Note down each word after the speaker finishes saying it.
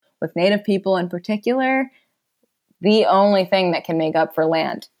with Native people in particular, the only thing that can make up for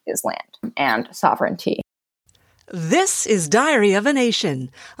land is land and sovereignty. This is Diary of a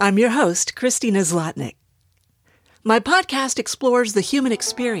Nation. I'm your host, Christina Zlotnick. My podcast explores the human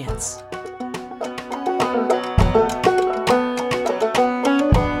experience.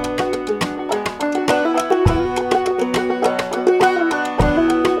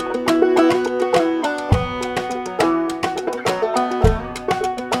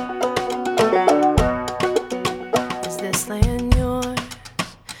 Is this land yours?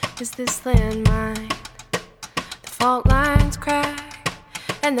 Is this land mine? The fault lines crack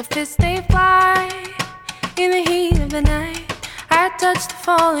and the fists they fly. In the heat of the night, I touch the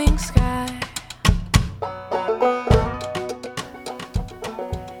falling sky.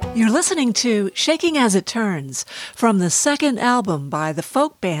 You're listening to Shaking as It Turns from the second album by the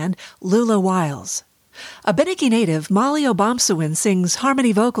folk band Lula Wiles. Abenaki native Molly Obomsawin sings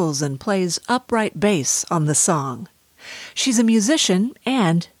harmony vocals and plays upright bass on the song. She's a musician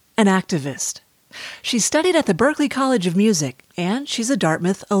and an activist. She studied at the Berklee College of Music, and she's a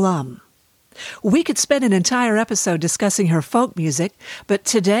Dartmouth alum. We could spend an entire episode discussing her folk music, but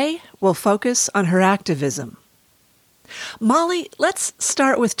today we'll focus on her activism. Molly, let's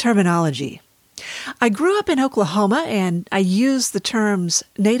start with terminology. I grew up in Oklahoma, and I use the terms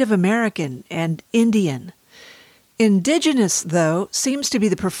Native American and Indian. Indigenous, though, seems to be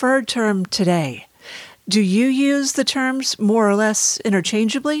the preferred term today. Do you use the terms more or less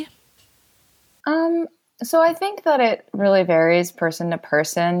interchangeably? So I think that it really varies person to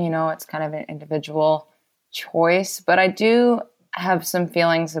person. It's kind of an individual choice, but I do have some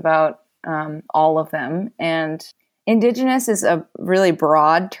feelings about all of them. And Indigenous is a really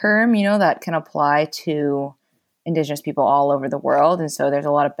broad term, that can apply to Indigenous people all over the world. And so there's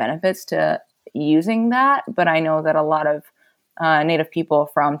a lot of benefits to using that. But I know that a lot of Native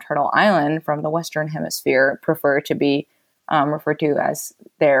people from Turtle Island, from the Western Hemisphere, prefer to be referred to as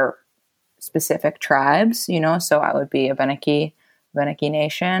their specific tribes, so I would be Abenaki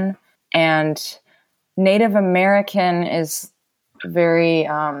Nation. And Native American is very,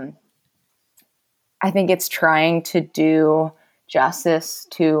 I think it's trying to do justice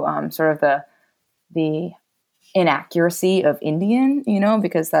to sort of the inaccuracy of Indian,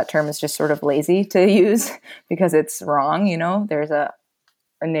 because that term is just sort of lazy to use because it's wrong. There's a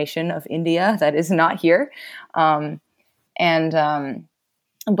nation of India that is not here. But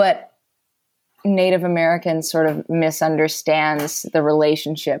Native Americans sort of misunderstands the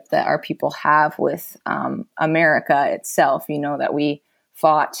relationship that our people have with America itself, that we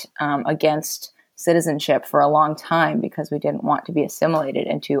fought against citizenship for a long time because we didn't want to be assimilated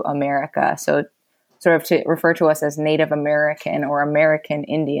into America. So sort of to refer to us as Native American or American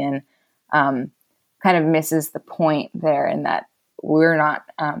Indian kind of misses the point there, in that we're not,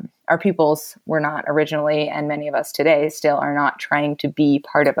 our peoples were not originally, and many of us today still are not trying to be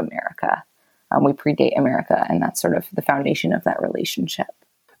part of America. We predate America, and that's sort of the foundation of that relationship.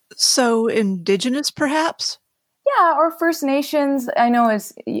 So Indigenous, perhaps? Yeah, or First Nations, I know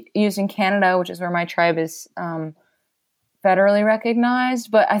is used in Canada, which is where my tribe is federally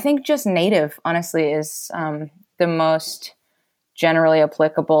recognized. But I think just Native, honestly, is the most generally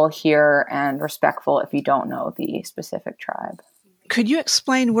applicable here and respectful if you don't know the specific tribe. Could you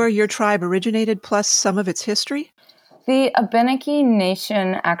explain where your tribe originated, plus some of its history? The Abenaki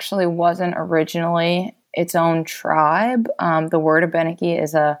Nation actually wasn't originally its own tribe. The word Abenaki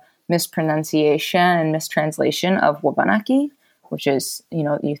is a mispronunciation and mistranslation of Wabanaki, which is,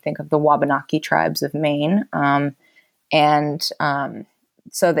 you think of the Wabanaki tribes of Maine. So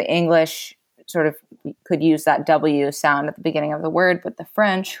the English sort of could use that W sound at the beginning of the word, but the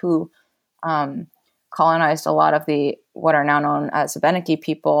French, who colonized a lot of what are now known as Abenaki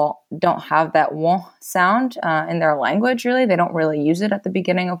people, don't have that "won" sound in their language, really. They don't really use it at the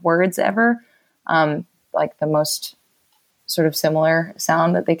beginning of words ever. Like the most sort of similar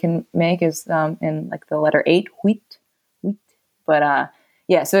sound that they can make is in like the letter 8, wheat. But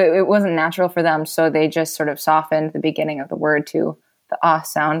so it wasn't natural for them, so they just sort of softened the beginning of the word to the ah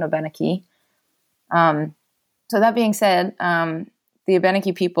sound, Abenaki. So that being said, the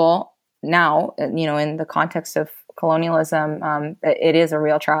Abenaki people now, in the context of colonialism, it is a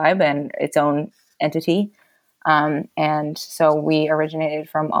real tribe and its own entity. And so we originated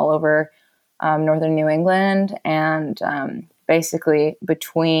from all over northern New England and basically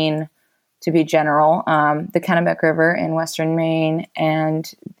between, to be general, the Kennebec River in western Maine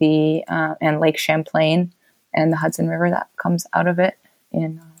and and Lake Champlain and the Hudson River that comes out of it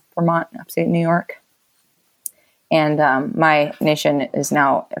in Vermont, upstate New York. And my nation is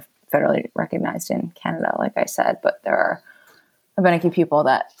now federally recognized in Canada, like I said, but there are Abenaki people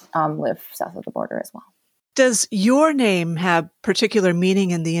that live south of the border as well. Does your name have particular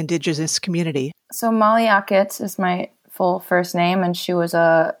meaning in the indigenous community? So Maliakit is my full first name, and she was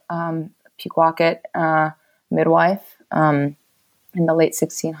a Pequawket midwife in the late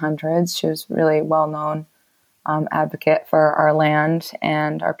 1600s. She was really well-known advocate for our land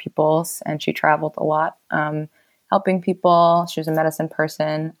and our peoples, and she traveled a lot helping people. She was a medicine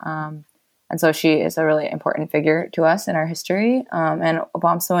person, and so she is a really important figure to us in our history. And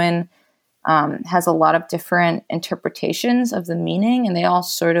Obomsawin has a lot of different interpretations of the meaning, and they all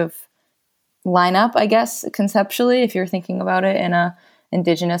sort of line up, I guess, conceptually, if you're thinking about it in a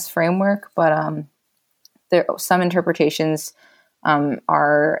indigenous framework. But there some interpretations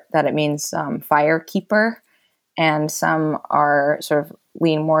are that it means fire keeper, and some are sort of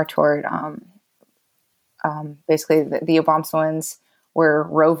lean more toward basically the Obomsawins were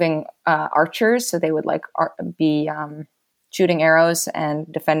roving archers, so they would be shooting arrows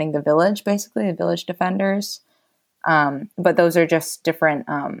and defending the village, basically the village defenders. But those are just different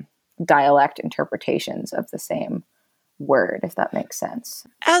dialect interpretations of the same word, if that makes sense.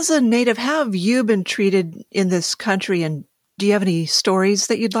 As a Native, how have you been treated in this country, and do you have any stories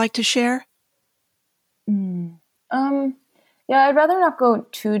that you'd like to share? Yeah, I'd rather not go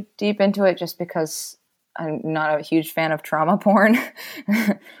too deep into it just because I'm not a huge fan of trauma porn.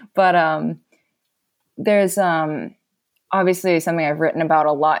 But there's obviously something I've written about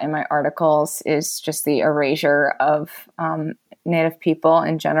a lot in my articles is just the erasure of Native people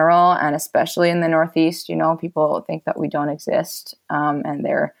in general, and especially in the Northeast. You know, people think that we don't exist, and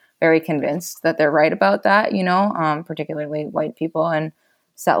they're very convinced that they're right about that, you know, particularly white people and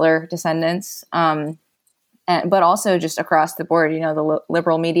settler descendants. But also just across the board, you know, the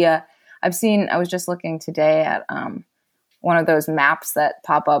liberal media. I was just looking today at one of those maps that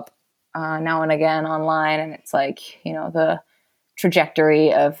pop up now and again online, and it's like, you know, the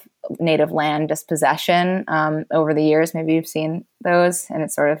trajectory of Native land dispossession over the years. Maybe you've seen those, and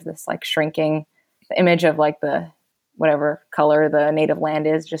it's sort of this like shrinking image of like the whatever color the native land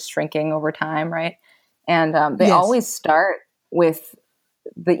is just shrinking over time, right? And they Yes. always start with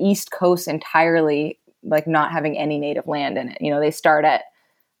the East Coast entirely like not having any native land in it. You know, they start at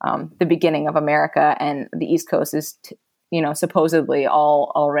the beginning of America, and the East Coast is, you know, supposedly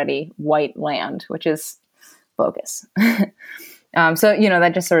all already white land, which is bogus. So, you know,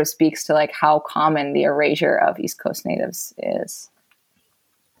 that just sort of speaks to like how common the erasure of East Coast natives is.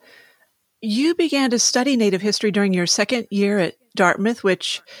 You began to study Native history during your second year at Dartmouth,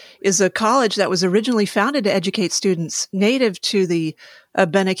 which is a college that was originally founded to educate students native to the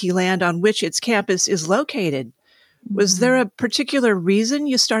Abenaki land on which its campus is located. Was there a particular reason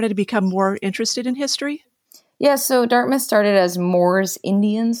you started to become more interested in history? Yeah, so Dartmouth started as Moore's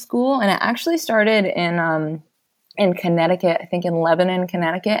Indian School, and it actually started in Connecticut, I think in Lebanon,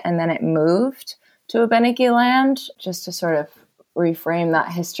 Connecticut, and then it moved to Abenaki land, just to sort of reframe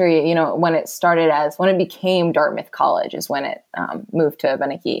that history. You know, when it became Dartmouth College is when it moved to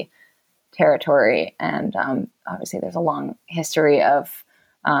Abenaki territory. And obviously there's a long history of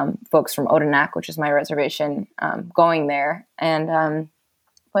folks from Odanak, which is my reservation, going there. And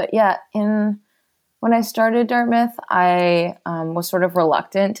but yeah, when I started Dartmouth, I was sort of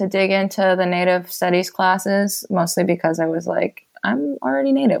reluctant to dig into the Native Studies classes, mostly because I was like, I'm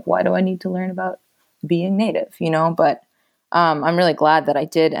already Native. Why do I need to learn about being Native? You know, but I'm really glad that I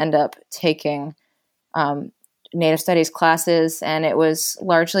did end up taking Native Studies classes, and it was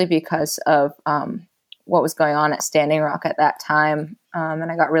largely because of what was going on at Standing Rock at that time.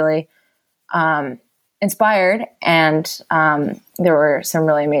 And I got really inspired, and there were some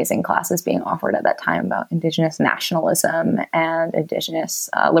really amazing classes being offered at that time about Indigenous nationalism and Indigenous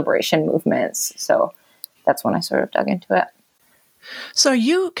liberation movements. So that's when I sort of dug into it. So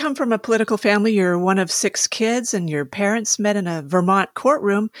you come from a political family. You're one of 6 kids, and your parents met in a Vermont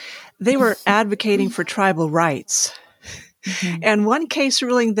courtroom. They were advocating for tribal rights. Mm-hmm. And one case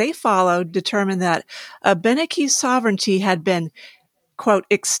ruling they followed determined that Abenaki sovereignty had been, quote,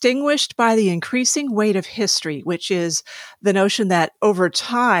 extinguished by the increasing weight of history, which is the notion that over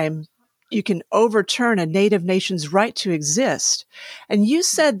time you can overturn a native nation's right to exist. And you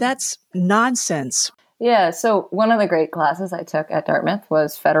said that's nonsense. Yeah, so one of the great classes I took at Dartmouth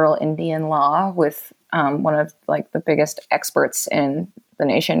was federal Indian law with one of like the biggest experts in the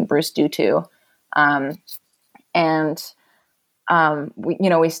nation, Bruce Dutu.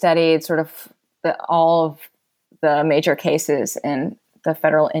 We studied sort of all of the major cases in the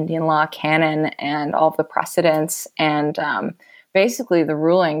federal Indian law canon and all of the precedents, and basically the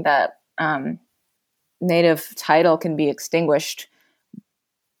ruling that Native title can be extinguished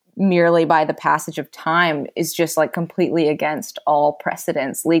merely by the passage of time is just like completely against all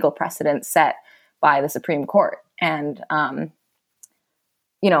precedents, legal precedents set by the Supreme Court. And,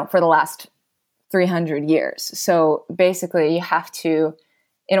 for the last 300 years. So basically you have to,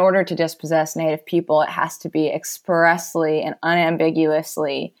 in order to dispossess Native people, it has to be expressly and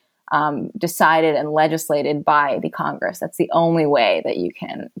unambiguously decided and legislated by the Congress. That's the only way that you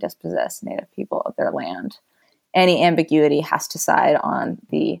can dispossess Native people of their land. Any ambiguity has to side on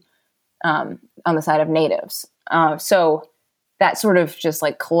the side of natives. So that sort of just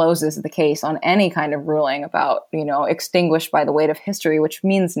like closes the case on any kind of ruling about, extinguished by the weight of history, which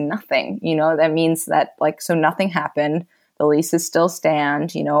means nothing. That means that so nothing happened. The leases still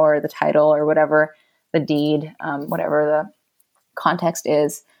stand, or the title or whatever, the deed, whatever the context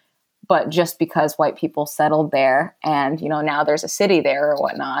is. But just because white people settled there and, now there's a city there or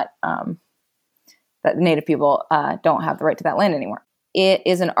whatnot, that Native people don't have the right to that land anymore. It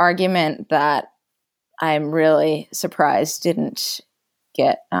is an argument that I'm really surprised didn't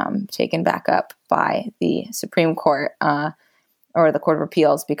get taken back up by the Supreme Court or the Court of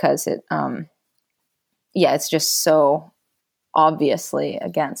Appeals, because it's just so obviously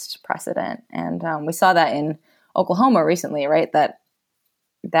against precedent. And we saw that in Oklahoma recently, right? That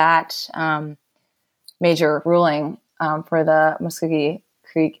major ruling for the Muskogee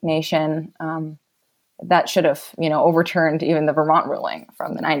Creek Nation that should have, overturned even the Vermont ruling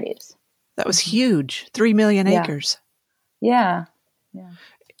from the 90s. That was huge. 3 million acres. Yeah.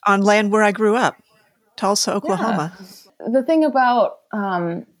 On land where I grew up, Tulsa, Oklahoma. Yeah. The thing about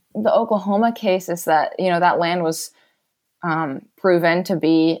the Oklahoma case is that, that land was proven to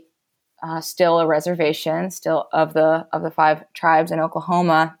be still a reservation, still of the 5 tribes in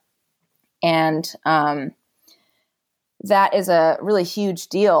Oklahoma. And that is a really huge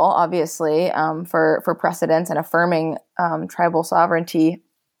deal, obviously, for precedents and affirming tribal sovereignty.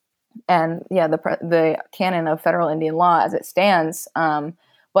 And the canon of federal Indian law as it stands.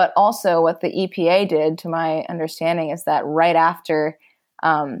 But also what the EPA did, to my understanding, is that right after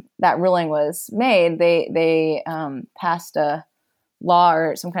that ruling was made, they passed a law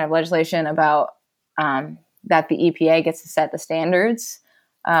or some kind of legislation about that the EPA gets to set the standards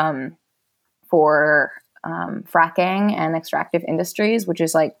for fracking and extractive industries, which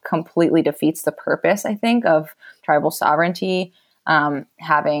is completely defeats the purpose, I think, of tribal sovereignty.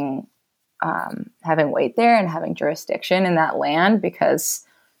 Having weight there and having jurisdiction in that land, because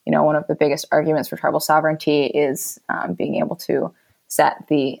one of the biggest arguments for tribal sovereignty is being able to set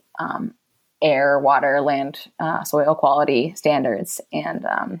the air, water, land, soil quality standards. And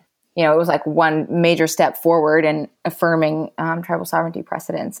it was one major step forward in affirming tribal sovereignty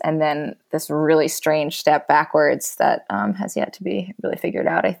precedents, and then this really strange step backwards that has yet to be really figured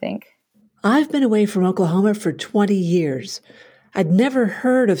out, I think. I've been away from Oklahoma for 20 years. I'd never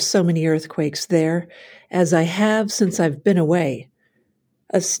heard of so many earthquakes there as I have since I've been away.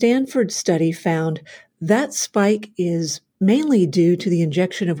 A Stanford study found that spike is mainly due to the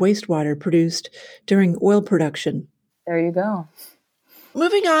injection of wastewater produced during oil production. There you go.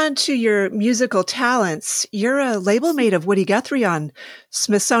 Moving on to your musical talents, you're a label mate of Woody Guthrie on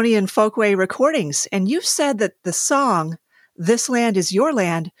Smithsonian Folkways Recordings, and you've said that the song, This Land Is Your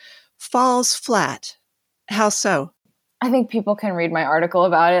Land, falls flat. How so? I think people can read my article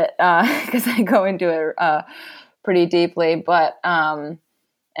about it because I go into it pretty deeply, but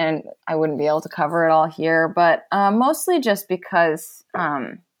and I wouldn't be able to cover it all here, but mostly just because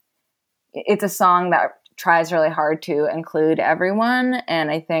it's a song that tries really hard to include everyone, and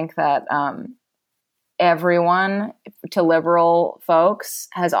I think that everyone, to liberal folks,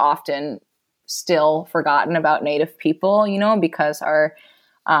 has often still forgotten about Native people, because our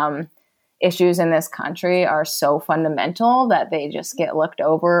issues in this country are so fundamental that they just get looked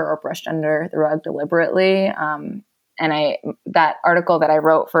over or brushed under the rug deliberately. And that article that I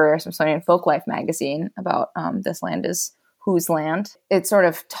wrote for Smithsonian Folklife magazine about This Land Is Whose Land, it sort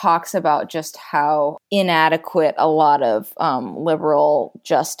of talks about just how inadequate a lot of liberal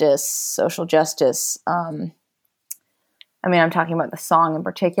justice, social justice, I'm talking about the song in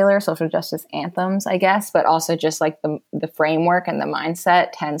particular, social justice anthems, I guess, but also just the framework and the mindset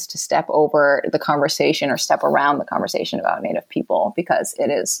tends to step over the conversation or step around the conversation about Native people, because it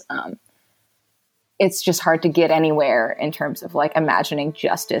is, it's just hard to get anywhere in terms of imagining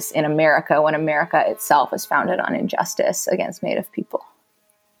justice in America when America itself is founded on injustice against Native people.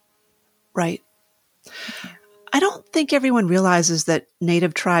 Right. I don't think everyone realizes that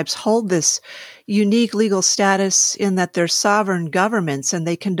Native tribes hold this unique legal status in that they're sovereign governments and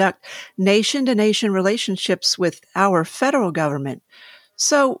they conduct nation-to-nation relationships with our federal government.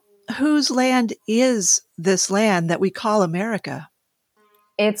 So whose land is this land that we call America?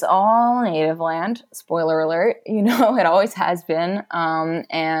 It's all native land. Spoiler alert. It always has been.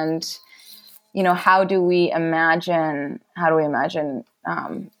 And how do we imagine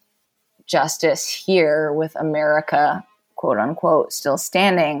justice here with America, quote unquote, still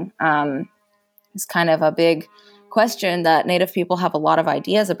standing? Is kind of a big question that Native people have a lot of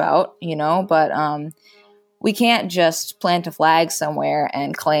ideas about, but we can't just plant a flag somewhere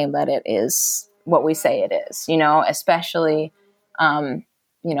and claim that it is what we say it is, especially,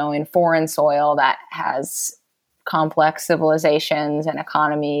 in foreign soil that has complex civilizations and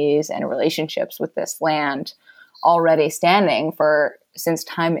economies and relationships with this land already standing since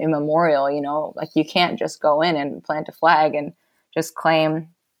time immemorial. Like you can't just go in and plant a flag and just claim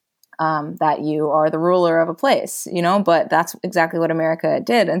that you are the ruler of a place, but that's exactly what America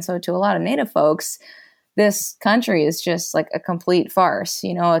did. And so to a lot of Native folks, this country is just like a complete farce.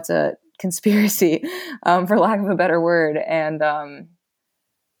 It's a conspiracy, for lack of a better word. And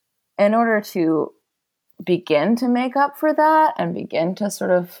in order to begin to make up for that and begin to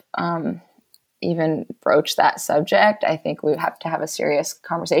sort of even broach that subject, I think we have to have a serious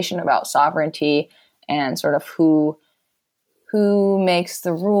conversation about sovereignty and sort of who makes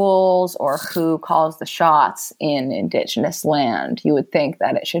the rules or who calls the shots in Indigenous land. You would think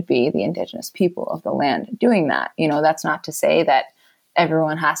that it should be the Indigenous people of the land doing that. That's not to say that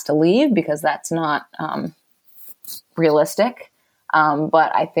everyone has to leave, because that's not realistic.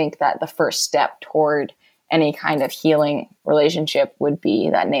 But I think that the first step toward any kind of healing relationship would be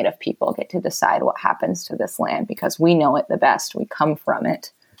that Native people get to decide what happens to this land, because we know it the best. We come from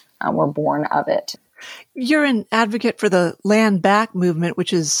it. We're born of it. You're an advocate for the Land Back movement,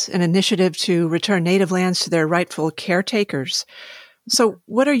 which is an initiative to return Native lands to their rightful caretakers. So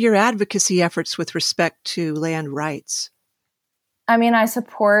what are your advocacy efforts with respect to land rights? I mean, I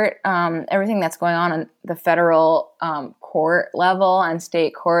support everything that's going on in the federal court level and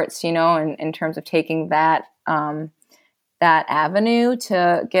state courts, in terms of taking that avenue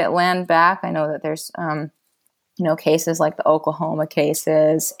to get land back. I know that there's, cases like the Oklahoma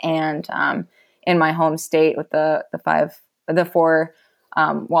cases, and in my home state with the four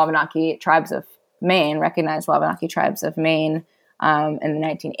Wabanaki tribes of Maine, recognized Wabanaki tribes of Maine. In the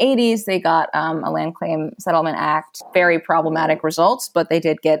 1980s, they got a Land Claim Settlement Act, very problematic results, but they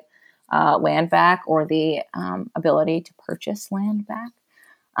did get land back, or the ability to purchase land back.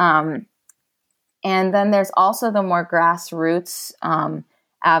 And then there's also the more grassroots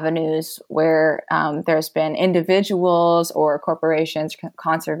avenues where there's been individuals or corporations,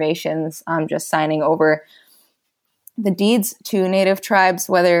 conservations, just signing over the deeds to Native tribes,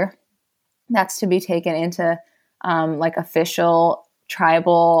 whether that's to be taken into like official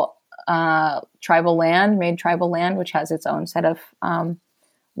tribal land, made tribal land, which has its own set of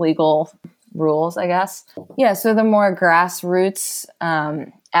legal rules, I guess. Yeah, so the more grassroots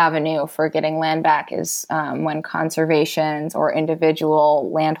avenue for getting land back is when conservations or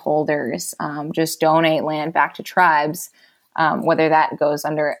individual landholders just donate land back to tribes, whether that goes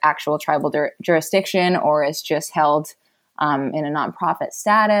under actual tribal jurisdiction or is just held in a nonprofit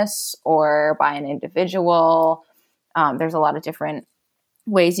status or by an individual. There's a lot of different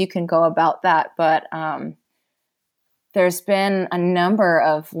ways you can go about that, but there's been a number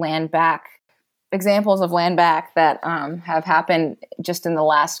of examples of land back that have happened just in the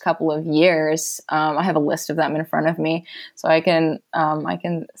last couple of years. I have a list of them in front of me, so I can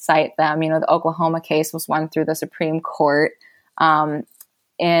cite them. The Oklahoma case was won through the Supreme Court.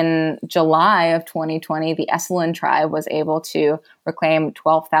 In July of 2020, the Esalen tribe was able to reclaim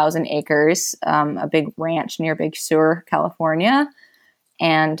 12,000 acres, a big ranch near Big Sur, California.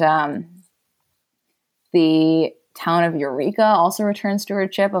 And the town of Eureka also returned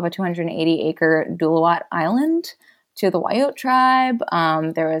stewardship of a 280-acre Duluwat Island to the Wyote tribe.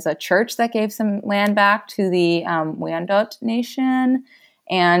 There was a church that gave some land back to the Wyandot Nation.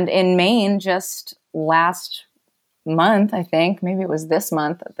 And in Maine, just last month, I think, maybe it was this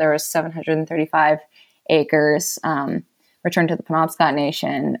month, there was 735 acres returned to the Penobscot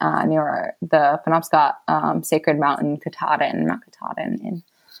Nation near the Penobscot Sacred Mountain, Mount Katahdin in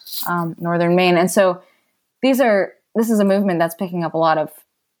northern Maine. And so this is a movement that's picking up a lot of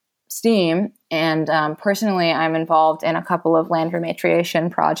steam. And personally, I'm involved in a couple of land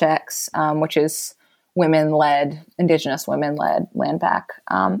rematriation projects, which is Indigenous women-led land back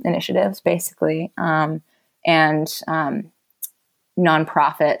initiatives, basically. And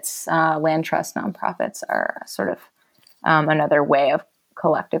nonprofits, land trust nonprofits are sort of another way of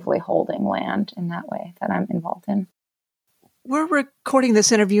collectively holding land in that way that I'm involved in. We're recording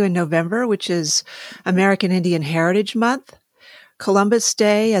this interview in November, which is American Indian Heritage Month. Columbus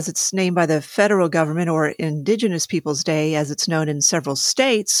Day, as it's named by the federal government, or Indigenous Peoples Day, as it's known in several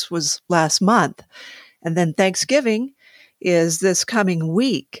states, was last month. And then Thanksgiving is this coming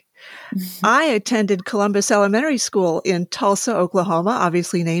week. I attended Columbus Elementary School in Tulsa, Oklahoma,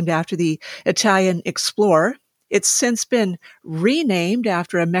 obviously named after the Italian explorer. It's since been renamed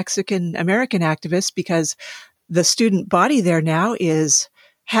after a Mexican-American activist because the student body there now is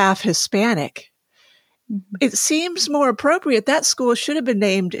half Hispanic. It seems more appropriate that school should have been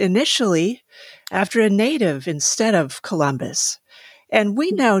named initially after a native instead of Columbus. And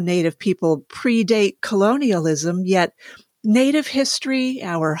we know Native people predate colonialism, yet Native history,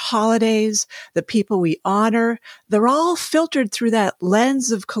 our holidays, the people we honor, they're all filtered through that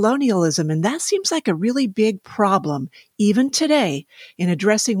lens of colonialism. And that seems like a really big problem, even today, in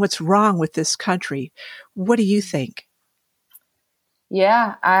addressing what's wrong with this country. What do you think?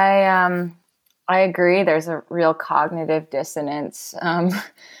 Yeah, I agree. There's a real cognitive dissonance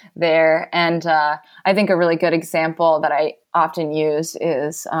there. And I think a really good example that I often use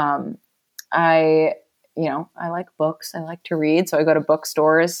is I like books. I like to read. So I go to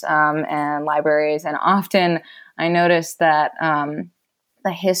bookstores and libraries. And often I notice that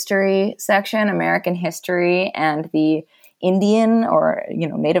the history section, American history, and the Indian or,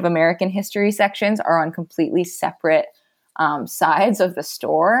 Native American history sections are on completely separate sides of the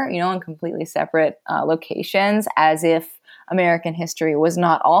store, in completely separate locations, as if American history was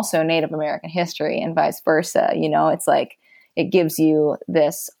not also Native American history and vice versa. It's like it gives you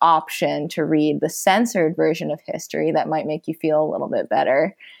this option to read the censored version of history that might make you feel a little bit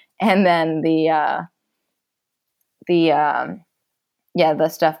better. And then the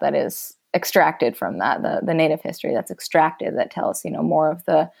stuff that is extracted from that, the Native history that's extracted, that tells, more of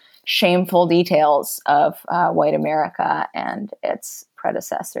the shameful details of white America and its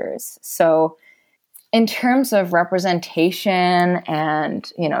predecessors. So in terms of representation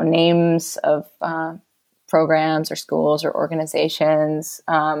and, names of programs or schools or organizations,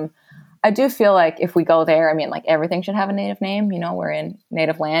 I do feel like if we go there, everything should have a Native name. We're in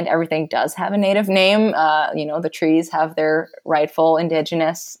Native land. Everything does have a Native name. The trees have their rightful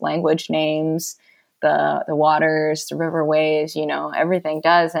Indigenous language names. The waters, the riverways, everything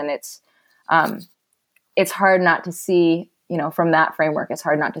does. And it's hard not to see, from that framework, it's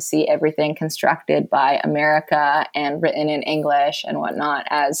hard not to see everything constructed by America and written in English and whatnot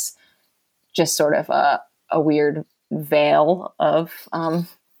as just sort of a weird veil of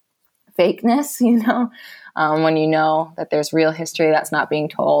fakeness, when you know that there's real history that's not being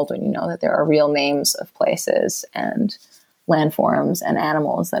told, when you know that there are real names of places and landforms and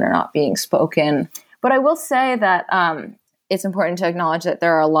animals that are not being spoken. But I will say that it's important to acknowledge that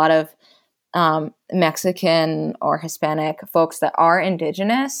there are a lot of Mexican or Hispanic folks that are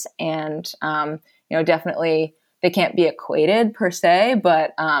Indigenous, and definitely they can't be equated per se,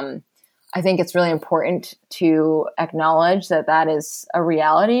 but I think it's really important to acknowledge that that is a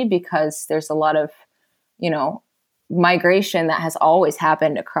reality, because there's a lot of, migration that has always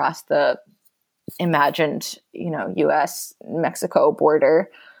happened across the imagined, U.S.-Mexico border,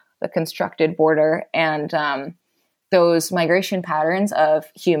 the constructed border. And those migration patterns of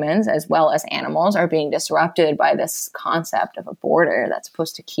humans as well as animals are being disrupted by this concept of a border that's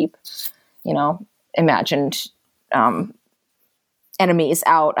supposed to keep, imagined enemies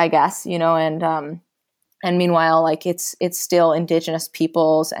out, I guess, and meanwhile, it's still Indigenous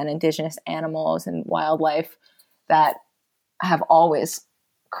peoples and Indigenous animals and wildlife that have always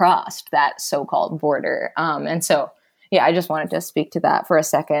crossed that so-called border. And so, yeah, I just wanted to speak to that for a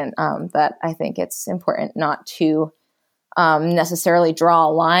second, that I think it's important not to necessarily draw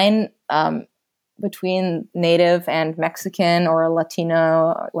a line between Native and Mexican or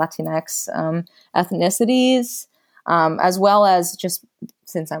Latino, or Latinx ethnicities, as well as, just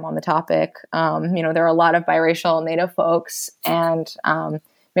since I'm on the topic, there are a lot of biracial Native folks and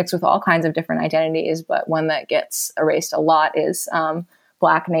mixed with all kinds of different identities, but one that gets erased a lot is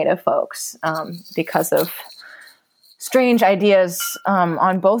Black Native folks, because of strange ideas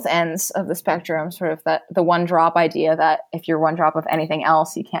on both ends of the spectrum, sort of that the one drop idea that if you're one drop of anything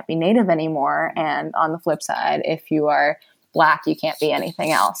else, you can't be Native anymore. And on the flip side, if you are Black, you can't be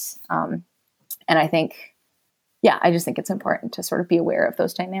anything else. And I think, I just think it's important to sort of be aware of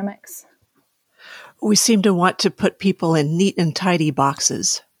those dynamics. We seem to want to put people in neat and tidy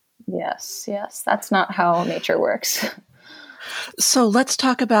boxes. Yes. That's not how nature works. So let's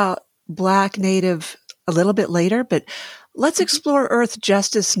talk about Black, Native a little bit later, but let's explore Earth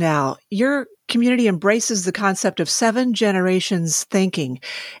justice now. Your community embraces the concept of 7 generations thinking.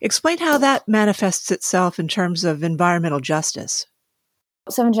 Explain how that manifests itself in terms of environmental justice.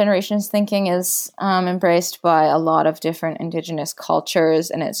 Seven generations thinking is embraced by a lot of different indigenous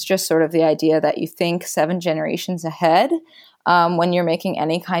cultures, and it's just sort of the idea that you think 7 generations ahead when you're making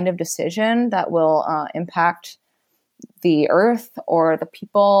any kind of decision that will impact the earth or the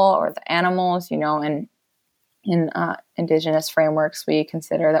people or the animals, and in indigenous frameworks, we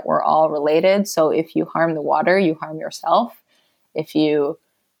consider that we're all related. So if you harm the water, you harm yourself. If you,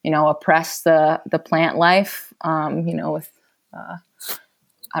 oppress the plant life, with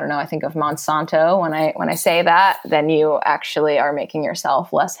I don't know, I think of Monsanto when I say that, then you actually are making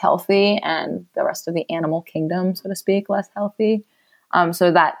yourself less healthy and the rest of the animal kingdom, so to speak, less healthy. So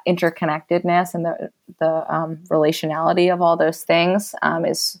that interconnectedness and the relationality of all those things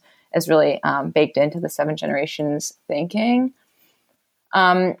is really baked into the 7 generations thinking.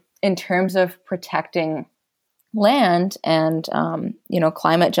 In terms of protecting land and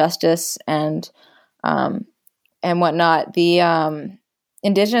climate justice and whatnot, the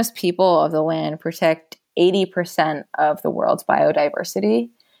indigenous people of the land protect 80% of the world's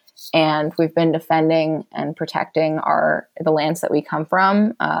biodiversity. And we've been defending and protecting the lands that we come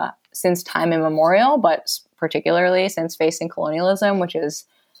from since time immemorial, but particularly since facing colonialism, which is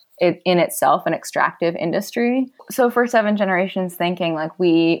in itself an extractive industry. So for 7 generations thinking, like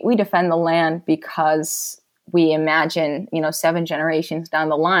we defend the land because we imagine, 7 generations down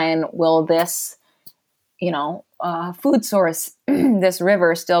the line, will this, food source, this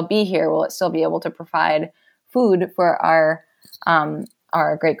river still be here? Will it still be able to provide food for our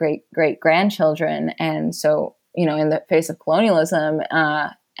great grandchildren? And so, in the face of colonialism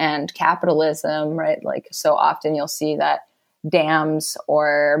and capitalism, right? Like so often you'll see that dams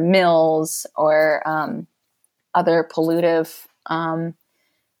or mills or other pollutive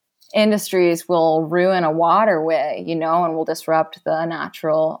industries will ruin a waterway, and will disrupt the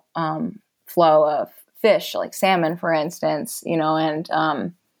natural flow of fish, like salmon, for instance,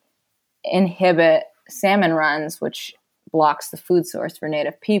 and inhibit salmon runs, which blocks the food source for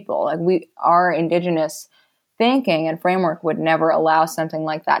Native people. Like our indigenous thinking and framework would never allow something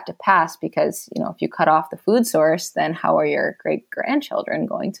like that to pass because, if you cut off the food source, then how are your great grandchildren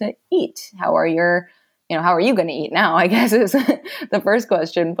going to eat? How are you going to eat now, I guess is the first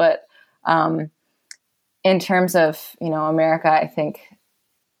question. But in terms of, America, I think,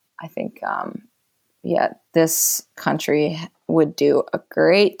 this country would do a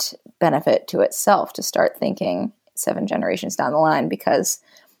great benefit to itself to start thinking 7 generations down the line, because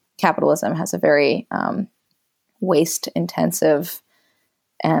capitalism has a very waste-intensive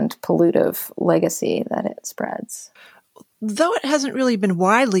and pollutive legacy that it spreads. Though it hasn't really been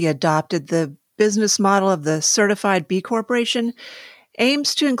widely adopted, the business model of the Certified B Corporation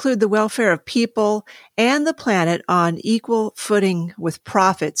aims to include the welfare of people and the planet on equal footing with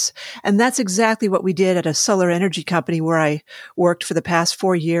profits. And that's exactly what we did at a solar energy company where I worked for the past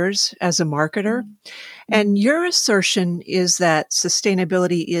 4 years as a marketer. And your assertion is that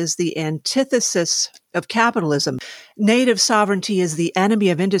sustainability is the antithesis of capitalism. Native sovereignty is the enemy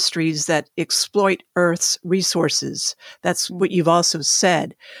of industries that exploit Earth's resources. That's what you've also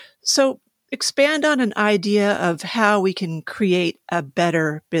said. So expand on an idea of how we can create a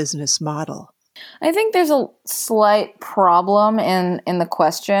better business model. I think there's a slight problem in the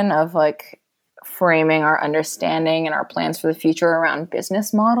question of like framing our understanding and our plans for the future around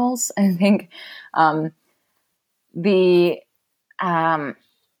business models. I think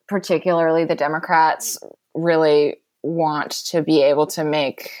particularly the Democrats really want to be able to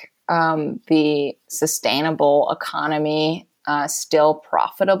make the sustainable economy still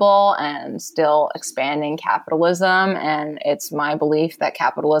profitable and still expanding capitalism. And it's my belief that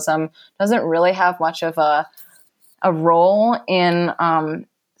capitalism doesn't really have much of a role in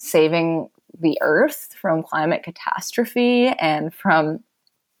saving the earth from climate catastrophe and from,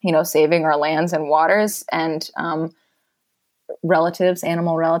 saving our lands and waters and relatives,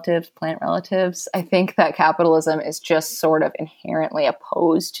 animal relatives, plant relatives. I think that capitalism is just sort of inherently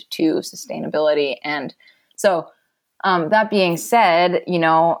opposed to sustainability. And so that being said,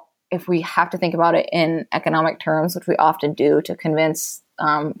 if we have to think about it in economic terms, which we often do to convince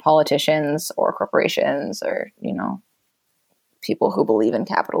politicians or corporations or, people who believe in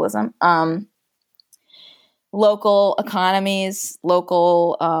capitalism, local economies,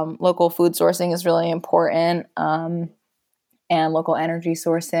 local food sourcing is really important, and local energy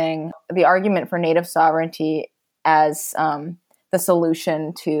sourcing. The argument for native sovereignty as the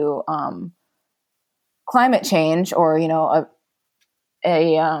solution to climate change, or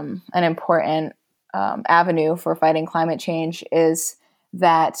an important avenue for fighting climate change, is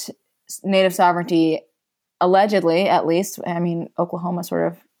that native sovereignty, allegedly, at least, Oklahoma sort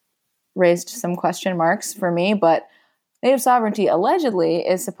of raised some question marks for me, but native sovereignty allegedly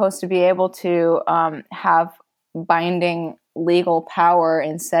is supposed to be able to have binding legal power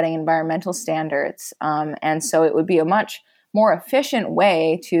in setting environmental standards. And so it would be a much more efficient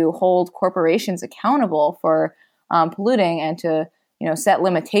way to hold corporations accountable for polluting and to set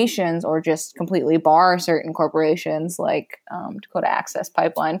limitations or just completely bar certain corporations, like Dakota Access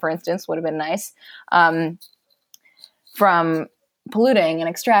Pipeline, for instance, would have been nice, from polluting and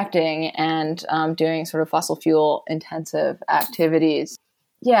extracting and doing sort of fossil fuel intensive activities.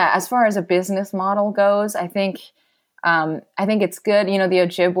 Yeah, as far as a business model goes, I think it's good. The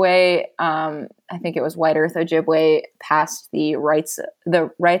Ojibwe, I think it was White Earth Ojibwe, passed the rights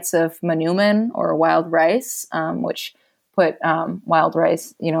of manoomin, or wild rice, which put wild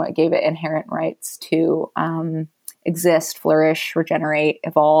rice, it gave it inherent rights to exist, flourish, regenerate,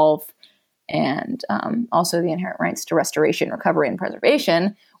 evolve, and also the inherent rights to restoration, recovery, and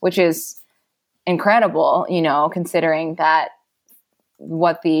preservation, which is incredible, considering that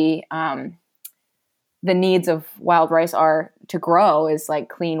what the needs of wild rice are to grow is like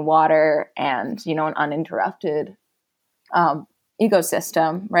clean water and, an uninterrupted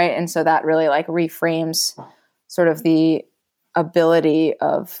ecosystem, right? And so that really like reframes sort of the ability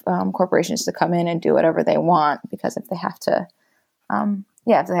of corporations to come in and do whatever they want, because if they have to,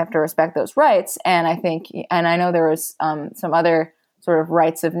 if they have to respect those rights. And I know there was some other sort of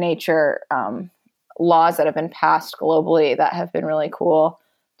rights of nature laws that have been passed globally that have been really cool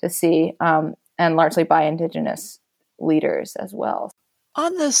to see, and largely by Indigenous leaders as well.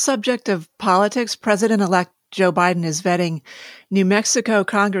 On the subject of politics, President-elect Joe Biden is vetting New Mexico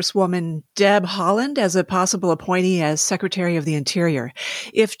Congresswoman Deb Haaland as a possible appointee as Secretary of the Interior.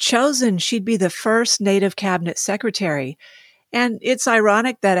 If chosen, she'd be the first Native cabinet secretary. And it's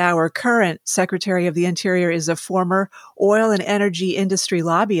ironic that our current Secretary of the Interior is a former oil and energy industry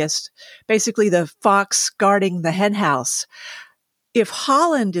lobbyist, basically the fox guarding the henhouse. If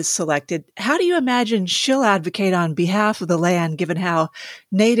Haaland is selected, how do you imagine she'll advocate on behalf of the land, given how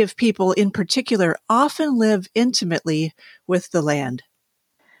Native people in particular often live intimately with the land?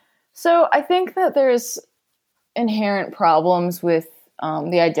 So I think that there's inherent problems with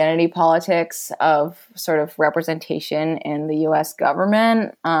the identity politics of sort of representation in the U.S.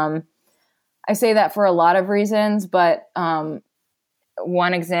 government. I say that for a lot of reasons, but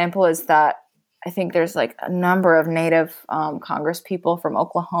one example is that I think there's like a number of Native Congress people from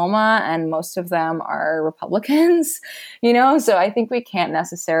Oklahoma, and most of them are Republicans, so I think we can't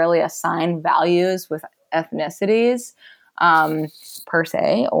necessarily assign values with ethnicities per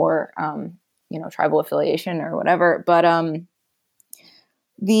se, or, tribal affiliation or whatever. But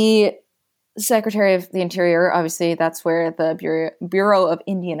the Secretary of the Interior, obviously that's where the Bureau of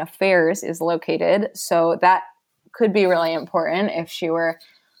Indian Affairs is located. So that could be really important if she were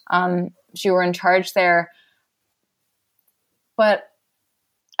in charge there. But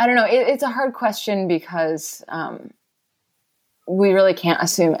I don't know. It's a hard question because we really can't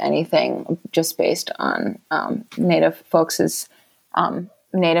assume anything just based on Native folks'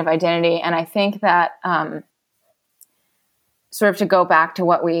 Native identity. And I think that sort of to go back to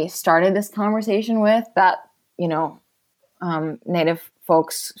what we started this conversation with, that, Native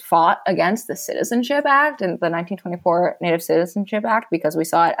folks fought against the Citizenship Act and the 1924 Native Citizenship Act because we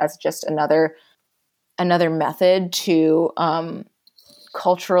saw it as just another method to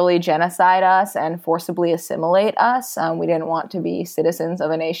culturally genocide us and forcibly assimilate us. We didn't want to be citizens of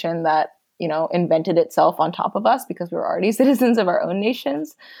a nation that, invented itself on top of us because we were already citizens of our own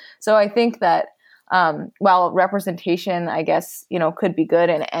nations. So I think that while representation, I guess, could be good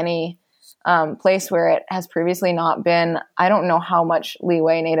in any place where it has previously not been, I don't know how much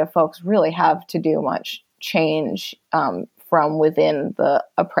leeway Native folks really have to do much change from within the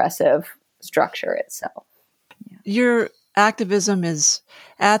oppressive structure itself. Yeah. Your activism is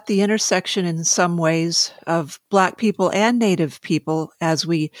at the intersection in some ways of Black people and Native people, as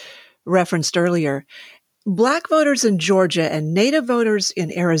we referenced earlier. Black voters in Georgia and Native voters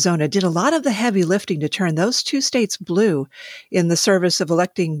in Arizona did a lot of the heavy lifting to turn those two states blue in the service of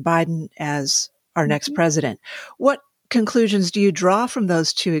electing Biden as our next president. What conclusions do you draw from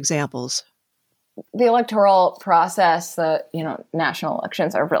those two examples? The electoral process, national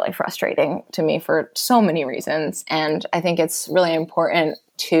elections are really frustrating to me for so many reasons. And I think it's really important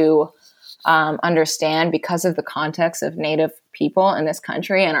to understand, because of the context of Native people in this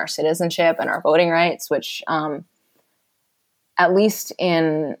country and our citizenship and our voting rights, which at least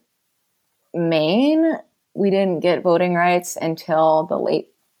in Maine, we didn't get voting rights until the late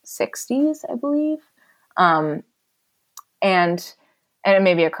 60s, I believe. And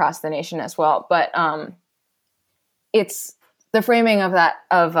maybe across the nation as well. But it's the framing of that,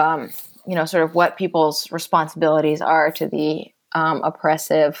 of sort of what people's responsibilities are to the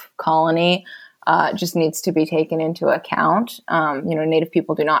oppressive colony just needs to be taken into account. Native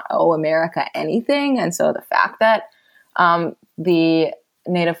people do not owe America anything. And so the fact that the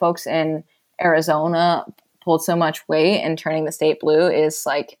Native folks in Arizona pulled so much weight in turning the state blue is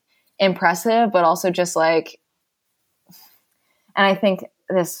like impressive, but also just like, and I think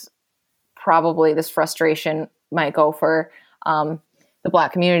this frustration might go for the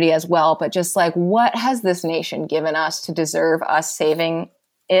Black community as well, but just like, what has this nation given us to deserve us saving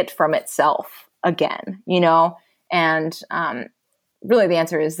it from itself again, And really the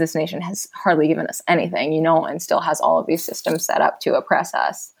answer is this nation has hardly given us anything, and still has all of these systems set up to oppress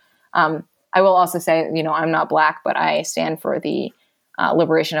us. I will also say, I'm not Black, but I stand for the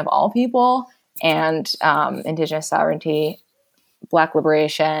liberation of all people and Indigenous sovereignty, Black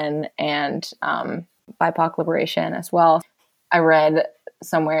liberation, and BIPOC liberation as well. I read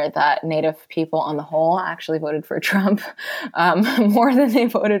somewhere that Native people on the whole actually voted for Trump more than they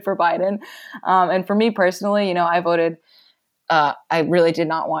voted for Biden. And for me personally, I voted, I really did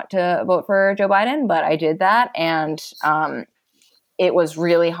not want to vote for Joe Biden, but I did that. And it was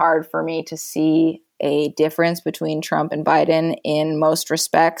really hard for me to see a difference between Trump and Biden in most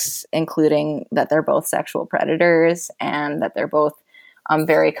respects, including that they're both sexual predators and that they're both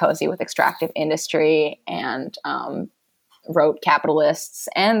very cozy with extractive industry and rote capitalists,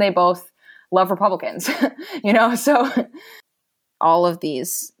 and they both love Republicans, so all of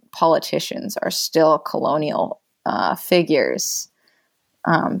these politicians are still colonial figures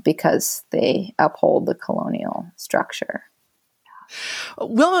because they uphold the colonial structure.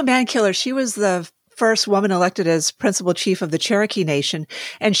 Wilma Mankiller, she was the first woman elected as principal chief of the Cherokee Nation,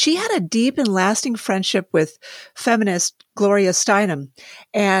 and she had a deep and lasting friendship with feminist Gloria Steinem.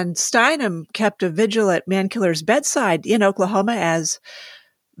 And Steinem kept a vigil at Mankiller's bedside in Oklahoma as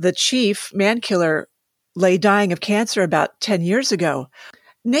the chief, Mankiller, lay dying of cancer about 10 years ago.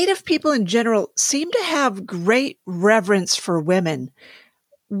 Native people in general seem to have great reverence for women.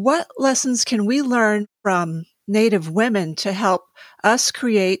 What lessons can we learn from Native women to help us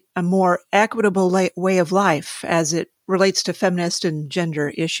create a more equitable way of life as it relates to feminist and gender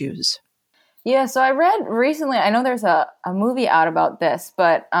issues? Yeah, so I read recently, I know there's a movie out about this,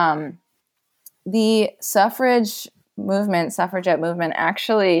 but the suffragette movement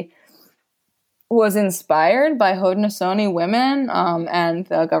actually was inspired by Haudenosaunee women and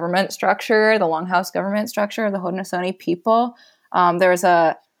the government structure, the Longhouse government structure of the Haudenosaunee people. There was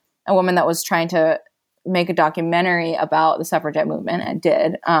a woman that was trying to make a documentary about the suffragette movement and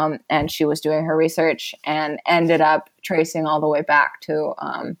did. And she was doing her research and ended up tracing all the way back to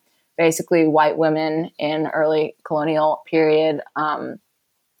basically white women in early colonial period,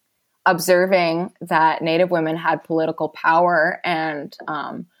 observing that Native women had political power and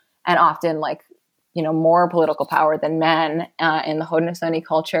often more political power than men in the Haudenosaunee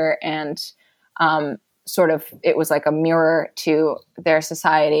culture. And it was like a mirror to their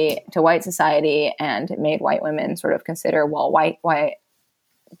society, to white society, and it made white women sort of consider, well, why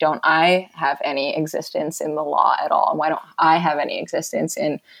don't I have any existence in the law at all? And why don't I have any existence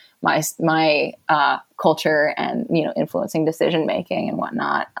in my culture and, influencing decision making and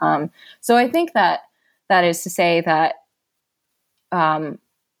whatnot? So I think that is to say that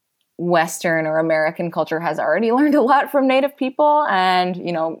Western or American culture has already learned a lot from Native people. And,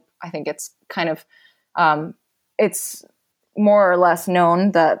 I think it's kind of, it's more or less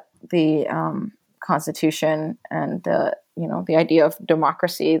known that the Constitution and the idea of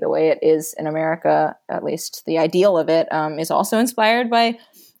democracy, the way it is in America, at least the ideal of it, is also inspired by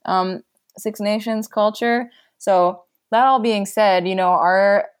Six Nations culture. So that all being said,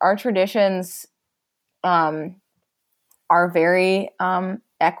 our traditions are very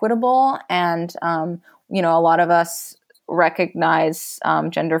equitable, and a lot of us recognize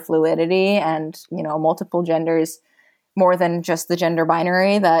gender fluidity and multiple genders more than just the gender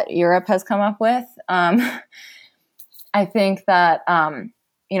binary that Europe has come up with. I think that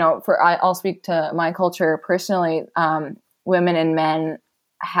I'll speak to my culture personally. Women and men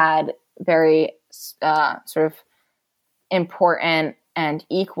had very sort of important and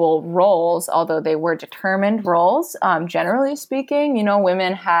equal roles, although they were determined roles. Generally speaking,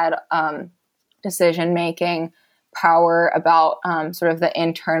 women had decision-making power about sort of the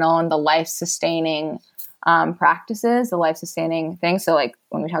internal and the life-sustaining practices, the life-sustaining things. So like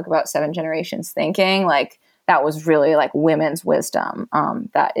when we talk about 7 generations thinking, like that was really like women's wisdom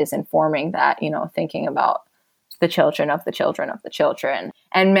that is informing that, thinking about the children of the children of the children.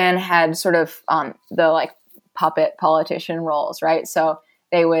 And men had sort of the like puppet politician roles, right? So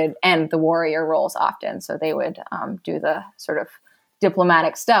they would, and the warrior roles often. So they would do the sort of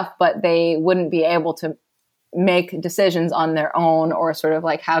diplomatic stuff, but they wouldn't be able to make decisions on their own or sort of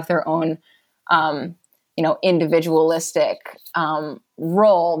like have their own, individualistic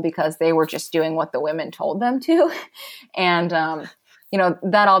role because they were just doing what the women told them to. And,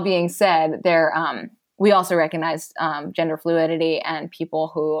 that all being said, we also recognized gender fluidity and people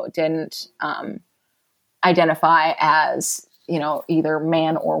who didn't identify as, either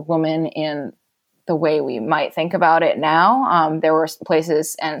man or woman in the way we might think about it now. There were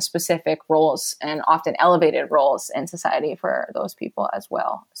places and specific roles and often elevated roles in society for those people as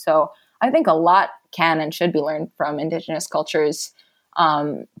well. So I think a lot can and should be learned from Indigenous cultures,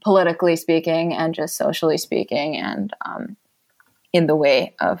 politically speaking and just socially speaking, and in the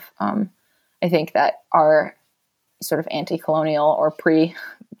way of, I think that our sort of anti-colonial or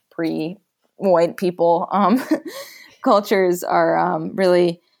pre-white people cultures are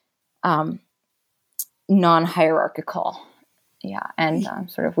really non-hierarchical. Yeah.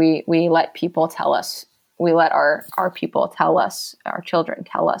 And sort of we let people tell us, we let our people tell us, our children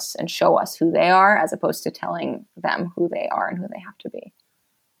tell us and show us who they are, as opposed to telling them who they are and who they have to be.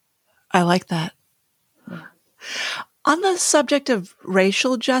 I like that. Yeah. On the subject of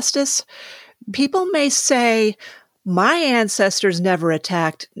racial justice, people may say, my ancestors never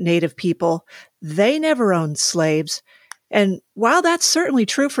attacked Native people. They never owned slaves. And while that's certainly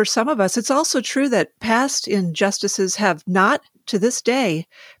true for some of us, it's also true that past injustices have not, to this day,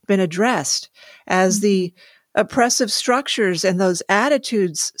 been addressed, as the oppressive structures and those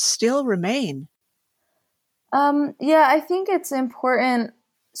attitudes still remain. I think it's important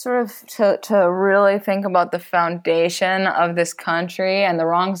sort of to really think about the foundation of this country and the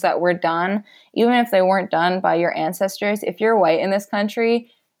wrongs that were done, even if they weren't done by your ancestors. If you're white in this country,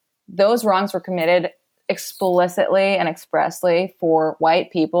 those wrongs were committed explicitly and expressly for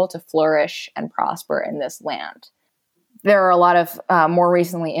white people to flourish and prosper in this land. There are a lot of more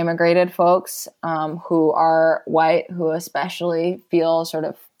recently immigrated folks who are white, who especially feel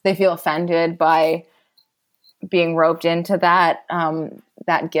offended by being roped into that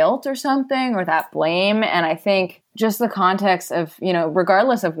guilt or something, or that blame. And I think just the context of,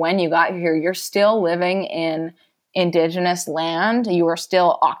 regardless of when you got here, you're still living in Indigenous land. You are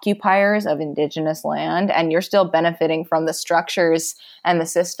still occupiers of Indigenous land, and you're still benefiting from the structures and the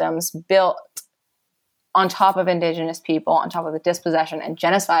systems built on top of Indigenous people, on top of the dispossession and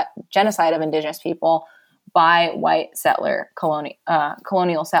genocide of Indigenous people by white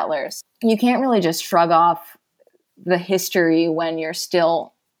colonial settlers. You can't really just shrug off the history when you're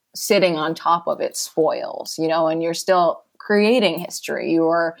still sitting on top of its spoils, and you're still creating history. You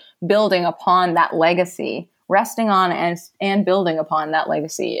are building upon that legacy, resting on and building upon that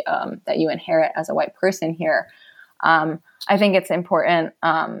legacy that you inherit as a white person here. I think it's important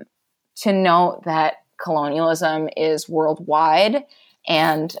to note that colonialism is worldwide,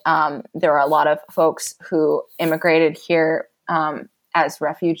 and there are a lot of folks who immigrated here as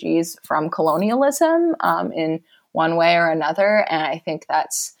refugees from colonialism in one way or another. And I think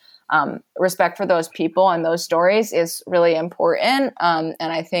that's respect for those people and those stories is really important. And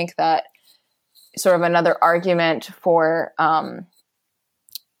I think that sort of another argument for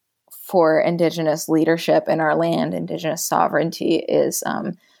Indigenous leadership in our land, Indigenous sovereignty, is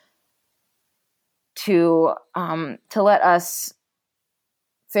to let us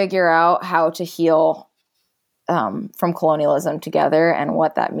figure out how to heal from colonialism together, and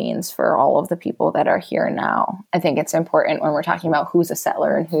what that means for all of the people that are here now. I think it's important when we're talking about who's a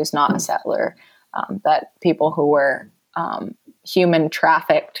settler and who's not a settler, that people who were human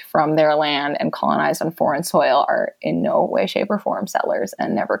trafficked from their land and colonized on foreign soil are in no way, shape, or form settlers,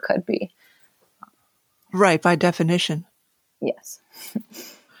 and never could be. Right, by definition. Yes.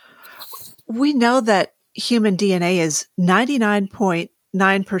 We know that human DNA is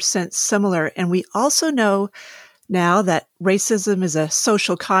 99.9% similar, and we also know now that racism is a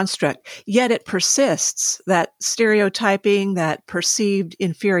social construct, yet it persists, that stereotyping, that perceived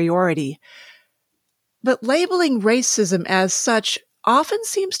inferiority. But labeling racism as such often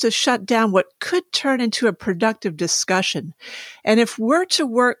seems to shut down what could turn into a productive discussion. And if we're to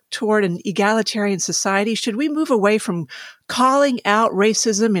work toward an egalitarian society, should we move away from calling out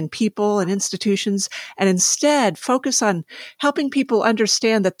racism in people and institutions and instead focus on helping people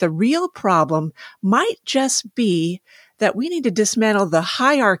understand that the real problem might just be that we need to dismantle the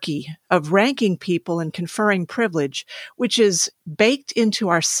hierarchy of ranking people and conferring privilege, which is baked into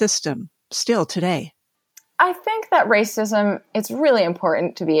our system still today? I think that racism, it's really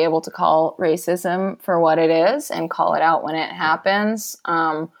important to be able to call racism for what it is and call it out when it happens.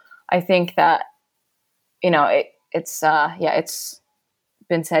 I think that, it's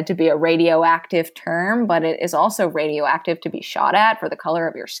been said to be a radioactive term, but it is also radioactive to be shot at for the color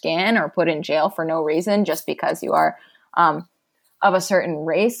of your skin or put in jail for no reason just because you are of a certain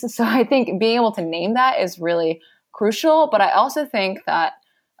race. So I think being able to name that is really crucial. But I also think that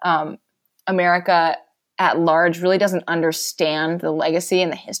America at large really doesn't understand the legacy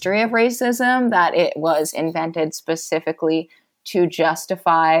and the history of racism, that it was invented specifically to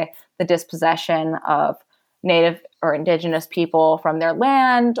justify the dispossession of Native or Indigenous people from their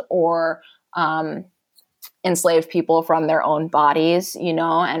land, or enslaved people from their own bodies,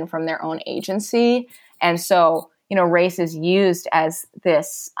 and from their own agency. And so, race is used as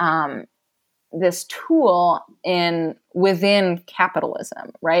this this tool within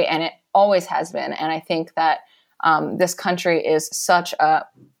capitalism, right? And it always has been. And I think that this country is such a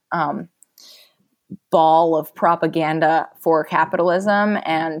ball of propaganda for capitalism,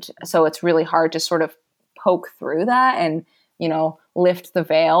 and so it's really hard to sort of poke through that and lift the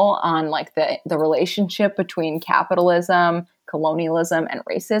veil on like the relationship between capitalism, colonialism, and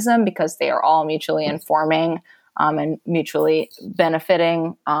racism, because they are all mutually informing and mutually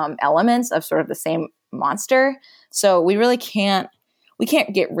benefiting elements of sort of the same monster. So we really can't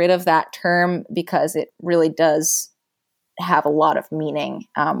get rid of that term, because it really does have a lot of meaning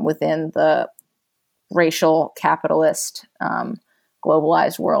within the racial capitalist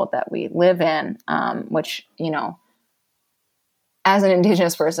globalized world that we live in, which, as an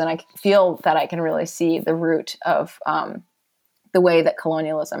Indigenous person, I feel that I can really see the root of the way that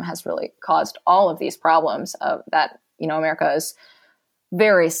colonialism has really caused all of these problems that, America is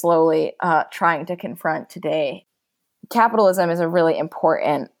very slowly trying to confront today. Capitalism is a really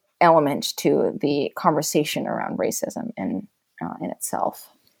important element to the conversation around racism in itself.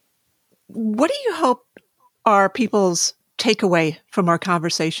 What do you hope are people's takeaway from our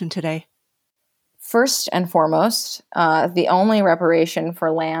conversation today? First and foremost, the only reparation for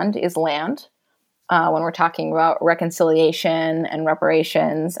land is land. When we're talking about reconciliation and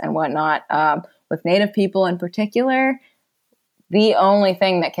reparations and whatnot, with Native people in particular, the only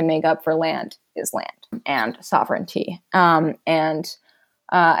thing that can make up for land is land and sovereignty. And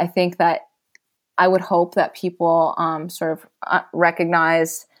I think that I would hope that people sort of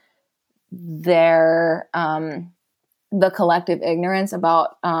recognize the collective ignorance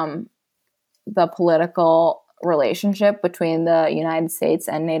about the political relationship between the United States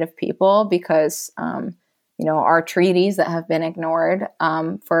and Native people, because our treaties that have been ignored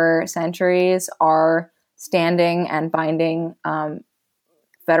for centuries are standing and binding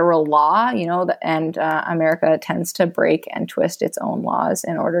federal law, and America tends to break and twist its own laws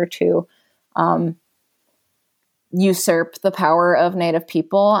in order to usurp the power of Native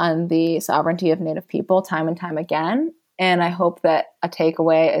people and the sovereignty of Native people time and time again. And I hope that a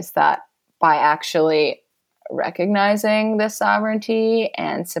takeaway is that by actually recognizing this sovereignty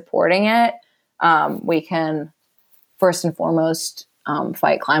and supporting it, we can first and foremost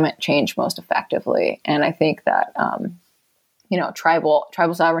fight climate change most effectively. And I think that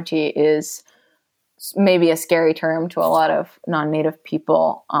tribal sovereignty is maybe a scary term to a lot of non-Native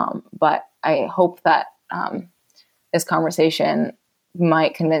people, but I hope that this conversation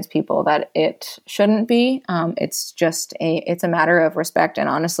might convince people that it shouldn't be. It's just it's a matter of respect. And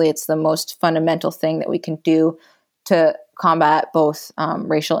honestly, it's the most fundamental thing that we can do to combat both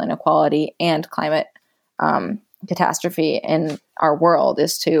racial inequality and climate catastrophe in our world,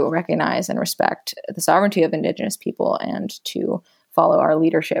 is to recognize and respect the sovereignty of Indigenous people and to follow our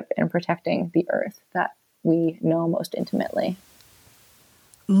leadership in protecting the earth that we know most intimately.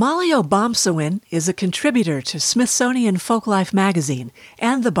 Molly Obomsawin is a contributor to Smithsonian Folklife magazine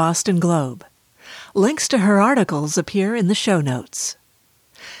and the Boston Globe. Links to her articles appear in the show notes.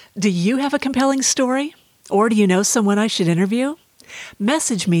 Do you have a compelling story? Or do you know someone I should interview?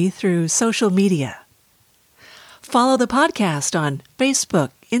 Message me through social media. Follow the podcast on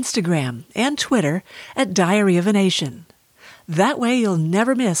Facebook, Instagram, and Twitter at Diary of a Nation. That way you'll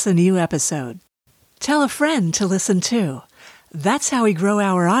never miss a new episode. Tell a friend to listen too. That's how we grow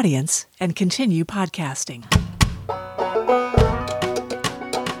our audience and continue podcasting.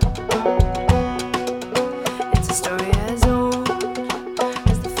 It's a story as old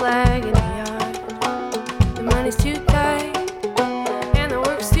as the flag in